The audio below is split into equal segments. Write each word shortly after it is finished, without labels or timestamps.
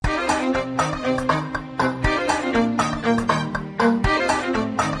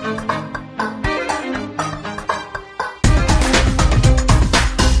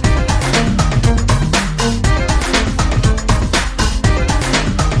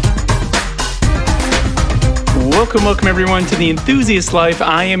Welcome everyone to The Enthusiast Life.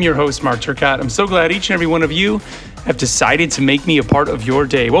 I am your host, Mark Turcott. I'm so glad each and every one of you have decided to make me a part of your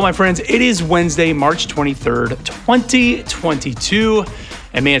day. Well, my friends, it is Wednesday, March 23rd, 2022.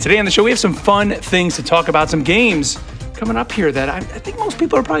 And man, today on the show, we have some fun things to talk about, some games coming up here that I think most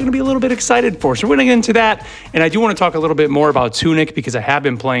people are probably going to be a little bit excited for. So we're going to get into that. And I do want to talk a little bit more about Tunic because I have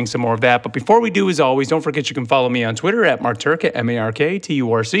been playing some more of that. But before we do, as always, don't forget you can follow me on Twitter at MarkTurc,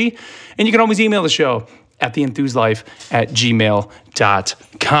 MarkTurc. And you can always email the show at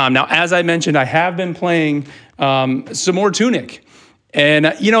theenthuslife@gmail.com. Now, as I mentioned, I have been playing some more Tunic. And,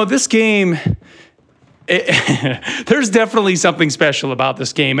 this game, there's definitely something special about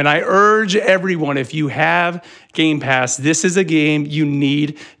this game. And I urge everyone, if you have Game Pass, this is a game you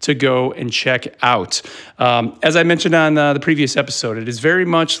need to go and check out. As I mentioned on the previous episode, it is very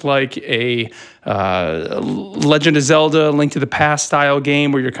much like a Legend of Zelda, Link to the Past style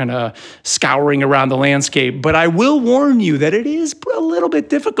game where you're kind of scouring around the landscape. But I will warn you that it is a little bit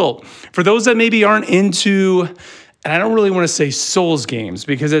difficult. For those that maybe aren't into, and I don't really want to say Souls games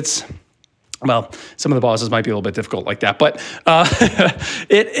because well, some of the bosses might be a little bit difficult like that, but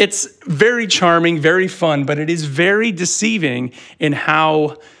it's very charming, very fun, but it is very deceiving in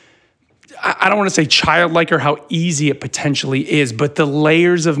how, I don't want to say childlike or how easy it potentially is, but the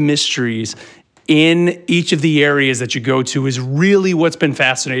layers of mysteries in each of the areas that you go to is really what's been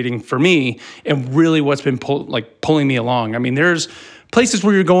fascinating for me and really what's been pulling me along. I mean, there's places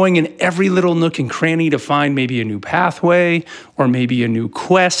where you're going in every little nook and cranny to find maybe a new pathway or maybe a new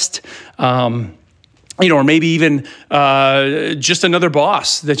quest, or maybe even just another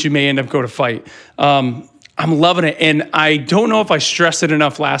boss that you may end up go to fight. I'm loving it. And I don't know if I stressed it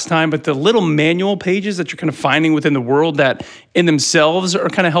enough last time, but the little manual pages that you're kind of finding within the world that in themselves are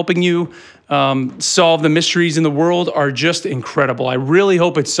kind of helping you solve the mysteries in the world are just incredible. I really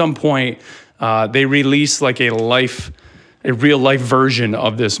hope at some point they release like a real life version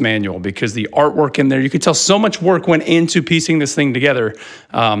of this manual because the artwork in there, you could tell so much work went into piecing this thing together.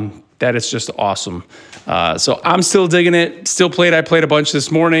 That is just awesome. So I'm still digging it. Still played. I played a bunch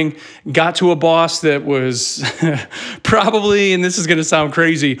this morning. Got to a boss that was probably, and this is going to sound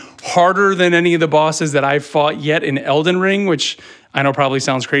crazy, harder than any of the bosses that I've fought yet in Elden Ring, which I know probably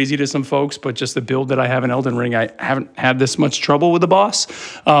sounds crazy to some folks, but just the build that I have in Elden Ring, I haven't had this much trouble with the boss.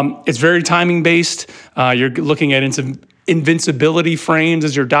 It's very timing based. You're looking at invincibility frames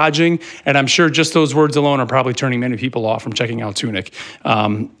as you're dodging, and I'm sure just those words alone are probably turning many people off from checking out Tunic.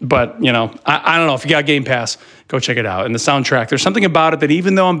 But I don't know, if you got Game Pass, go check it out. And the soundtrack, there's something about it that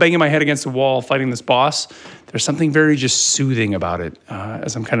even though I'm banging my head against the wall fighting this boss, there's something very just soothing about it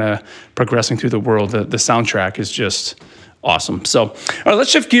as I'm kind of progressing through the world. The soundtrack is just awesome. So, all right, let's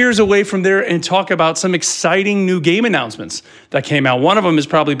shift gears away from there and talk about some exciting new game announcements that came out. One of them is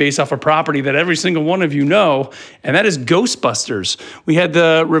probably based off a property that every single one of you know, and that is Ghostbusters. We had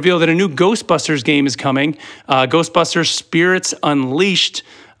the reveal that a new Ghostbusters game is coming, Ghostbusters Spirits Unleashed.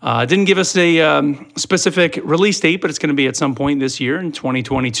 Didn't give us a specific release date, but it's going to be at some point this year in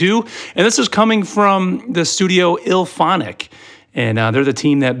 2022. And this is coming from the studio IllFonic. And they're the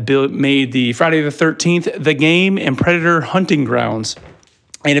team that made the Friday the 13th, The Game, and Predator Hunting Grounds.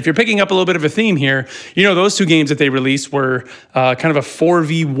 And if you're picking up a little bit of a theme here, those two games that they released were kind of a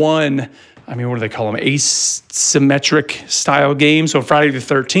 4v1, what do they call them? Asymmetric style game. So Friday the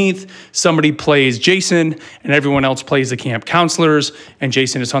 13th, somebody plays Jason and everyone else plays the camp counselors, and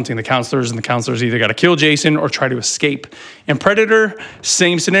Jason is hunting the counselors, and the counselors either got to kill Jason or try to escape. And Predator,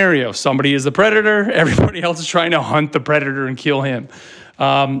 same scenario. Somebody is the predator, everybody else is trying to hunt the predator and kill him.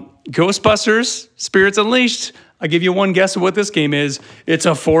 Ghostbusters, Spirits Unleashed, I'll give you one guess of what this game is. It's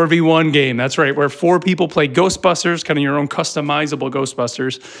a 4v1 game. That's right, where 4 people play Ghostbusters, kind of your own customizable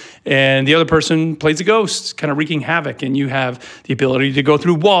Ghostbusters, and the other person plays a ghost, kind of wreaking havoc, and you have the ability to go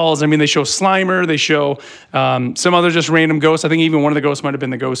through walls. They show Slimer, they show some other just random ghosts. I think even one of the ghosts might have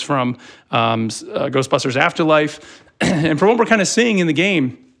been the ghost from Ghostbusters Afterlife. And from what we're kind of seeing in the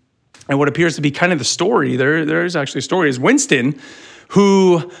game, and what appears to be kind of the story, there is actually a story, is Winston,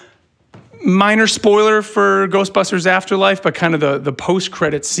 who... Minor spoiler for Ghostbusters Afterlife, but kind of the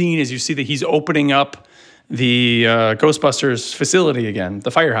post-credit scene is you see that he's opening up the Ghostbusters facility again, the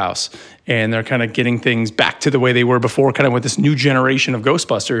firehouse, and they're kind of getting things back to the way they were before, kind of with this new generation of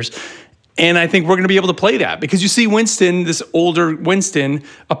Ghostbusters. And I think we're going to be able to play that because you see Winston, this older Winston,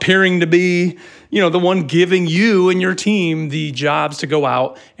 appearing to be, the one giving you and your team the jobs to go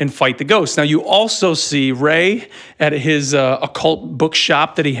out and fight the ghosts. Now, you also see Ray at his occult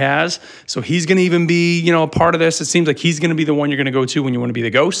bookshop that he has. So he's going to even be, a part of this. It seems like he's going to be the one you're going to go to when you want to be the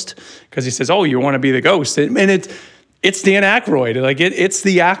ghost because he says, oh, you want to be the ghost. And it's Dan Aykroyd. Like it's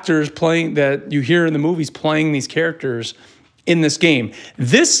the actors playing that you hear in the movies playing these characters in this game.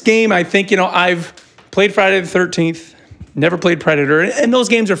 This game, I think, I've played Friday the 13th, never played Predator, and those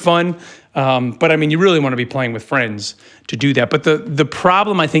games are fun. But I mean, you really want to be playing with friends to do that. But the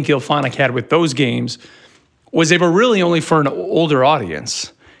problem I think Ilphonic had with those games was they were really only for an older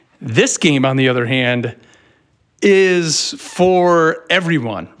audience. This game, on the other hand, is for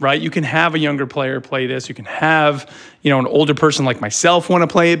everyone, right? You can have a younger player play this. You can have, an older person like myself want to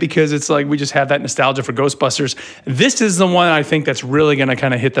play it because it's like we just have that nostalgia for Ghostbusters. This is the one I think that's really going to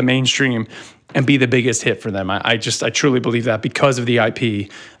kind of hit the mainstream and be the biggest hit for them. I truly believe that because of the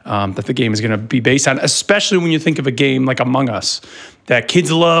IP that the game is going to be based on, especially when you think of a game like Among Us, that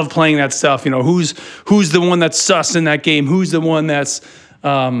kids love playing that stuff. Who's the one that's sus in that game? Who's the one that's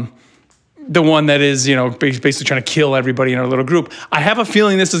the one that is, basically trying to kill everybody in our little group? I have a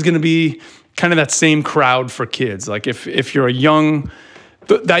feeling this is going to be kind of that same crowd for kids. Like if you're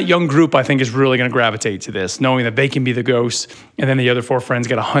that young group, I think, is really going to gravitate to this, knowing that they can be the ghost, and then the other four friends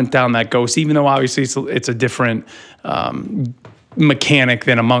got to hunt down that ghost, even though obviously it's a different mechanic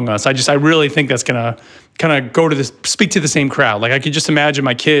than Among Us. I really think that's going to kind of speak to the same crowd. Like I could just imagine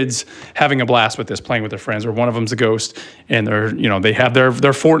my kids having a blast with this, playing with their friends, where one of them's a ghost, and they have their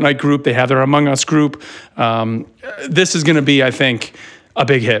Fortnite group, they have their Among Us group. This is going to be, I think, a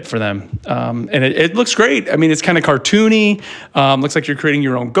big hit for them. And it looks great. I mean, it's kind of cartoony. Looks like you're creating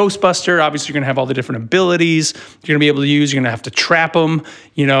your own Ghostbuster. Obviously, you're going to have all the different abilities you're going to be able to use. You're going to have to trap them,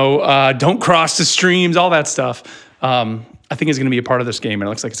 don't cross the streams, all that stuff. I think is going to be a part of this game, and it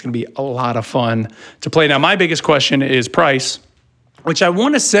looks like it's going to be a lot of fun to play. Now, my biggest question is price, which I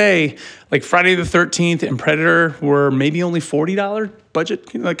want to say, like Friday the 13th and Predator were maybe only $40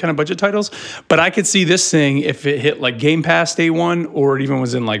 budget, kind of budget titles. But I could see this thing, if it hit like Game Pass day one, or it even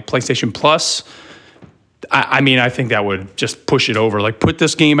was in like PlayStation Plus, I think that would just push it over. Like put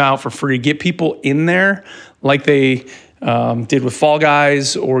this game out for free, get people in there like they did with Fall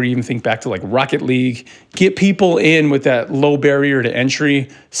Guys, or even think back to like Rocket League. Get people in with that low barrier to entry,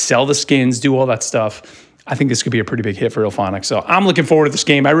 sell the skins, do all that stuff. I think this could be a pretty big hit for Ilphonic. So I'm looking forward to this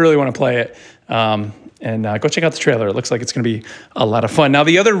game. I really want to play it. And go check out the trailer. It looks like it's going to be a lot of fun. Now,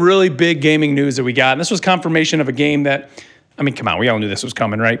 the other really big gaming news that we got, and this was confirmation of a game that, come on, we all knew this was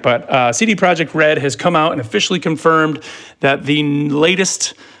coming, right? But CD Projekt Red has come out and officially confirmed that the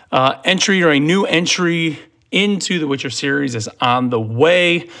latest entry, or a new entry into the Witcher series, is on the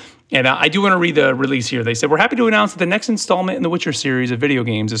way. And I do want to read the release here. They said, we're happy to announce that the next installment in the Witcher series of video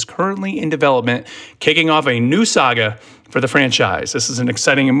games is currently in development, kicking off a new saga for the franchise. This is an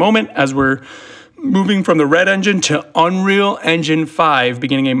exciting moment as we're moving from the Red Engine to Unreal Engine 5,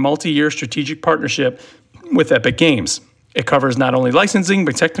 beginning a multi-year strategic partnership with Epic Games. It covers not only licensing,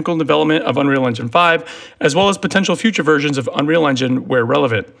 but technical development of Unreal Engine 5, as well as potential future versions of Unreal Engine where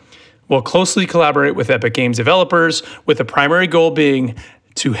relevant. We'll closely collaborate with Epic Games developers, with the primary goal being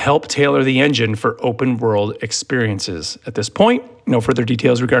to help tailor the engine for open world experiences. At this point, no further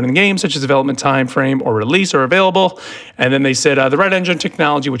details regarding the game, such as development time frame or release, are available. And then they said the Red Engine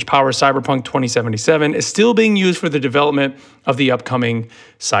technology, which powers Cyberpunk 2077, is still being used for the development of the upcoming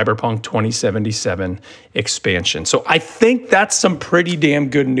Cyberpunk 2077 expansion. So I think that's some pretty damn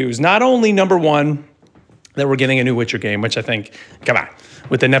good news. Not only, number one, that we're getting a new Witcher game, which I think, come on,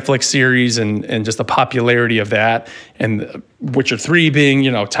 with the Netflix series and just the popularity of that, and Witcher 3 being,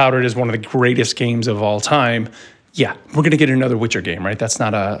 touted as one of the greatest games of all time. Yeah, we're going to get another Witcher game, right? That's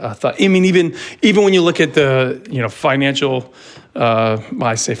not a thought. I mean, even when you look at the, financial,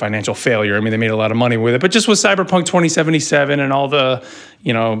 I say financial failure. I mean, they made a lot of money with it, but just with Cyberpunk 2077 and all the,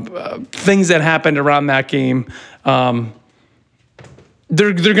 things that happened around that game,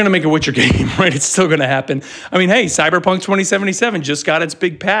 they're going to make a Witcher game, right? It's still going to happen. I mean, hey, Cyberpunk 2077 just got its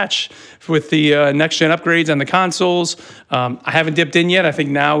big patch with the next-gen upgrades on the consoles. I haven't dipped in yet. I think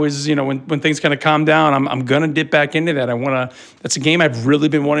now is, when things kind of calm down, I'm going to dip back into that. That's a game I've really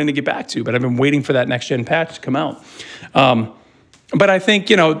been wanting to get back to, but I've been waiting for that next-gen patch to come out. But I think,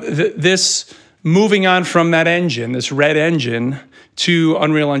 this moving on from that engine, this Red Engine, to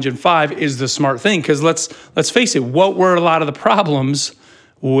Unreal Engine 5 is the smart thing, because let's face it, what were a lot of the problems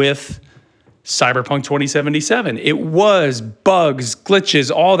with Cyberpunk 2077? It was bugs, glitches,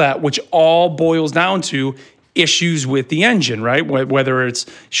 all that, which all boils down to issues with the engine, right? Whether it's,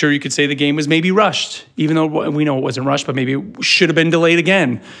 sure, you could say the game was maybe rushed, even though we know it wasn't rushed, but maybe it should have been delayed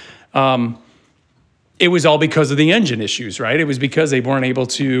again. It was all because of the engine issues, right? It was because they weren't able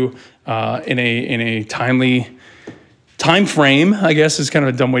to, in a timely time frame, I guess is kind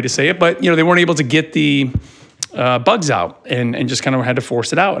of a dumb way to say it, but they weren't able to get the bugs out and just kind of had to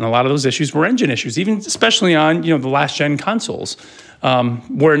force it out. And a lot of those issues were engine issues, even especially on the last gen consoles,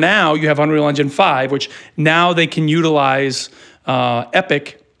 where now you have Unreal Engine 5, which now they can utilize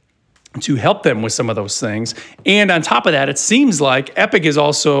Epic to help them with some of those things. And on top of that, it seems like Epic is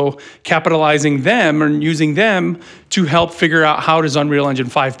also capitalizing them and using them to help figure out how does Unreal Engine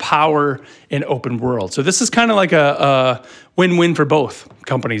 5 power an open world. So this is kind of like a win-win for both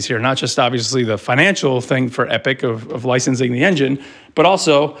companies here, not just obviously the financial thing for Epic of licensing the engine, but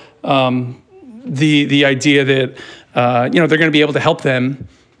also the idea that they're going to be able to help them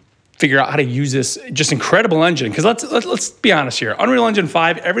figure out how to use this just incredible engine. Because let's be honest here. Unreal Engine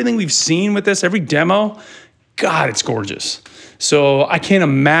 5, everything we've seen with this, every demo, God, it's gorgeous. So I can't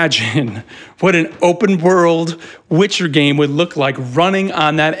imagine what an open world Witcher game would look like running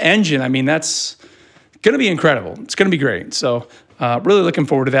on that engine. I mean, that's going to be incredible. It's going to be great. So really looking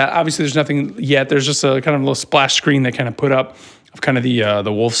forward to that. Obviously, there's nothing yet. There's just a kind of little splash screen they kind of put up of kind of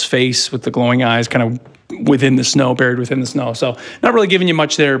the wolf's face with the glowing eyes kind of within the snow, buried within the snow. So not really giving you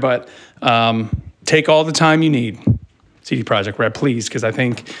much there, but take all the time you need, CD Projekt Red, please, because I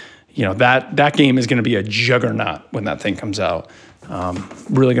think that game is going to be a juggernaut when that thing comes out.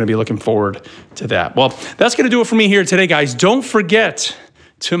 Really going to be looking forward to that. Well, that's going to do it for me here today, guys. Don't forget,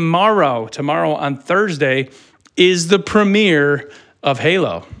 tomorrow on Thursday, is the premiere of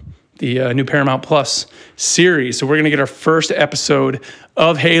Halo, the new Paramount Plus series. So we're going to get our first episode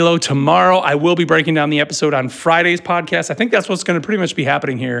of Halo tomorrow. I will be breaking down the episode on Friday's podcast. I think that's what's going to pretty much be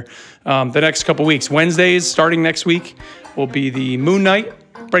happening here the next couple weeks. Wednesdays, starting next week, will be the Moon Knight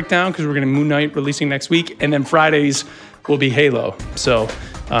breakdown, because we're going to Moon Knight releasing next week. And then Fridays will be Halo. So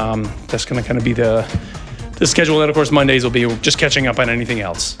that's going to kind of be the schedule. And of course, Mondays will be just catching up on anything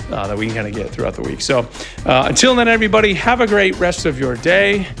else that we can kind of get throughout the week. So until then, everybody, have a great rest of your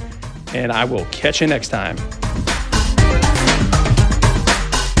day, and I will catch you next time.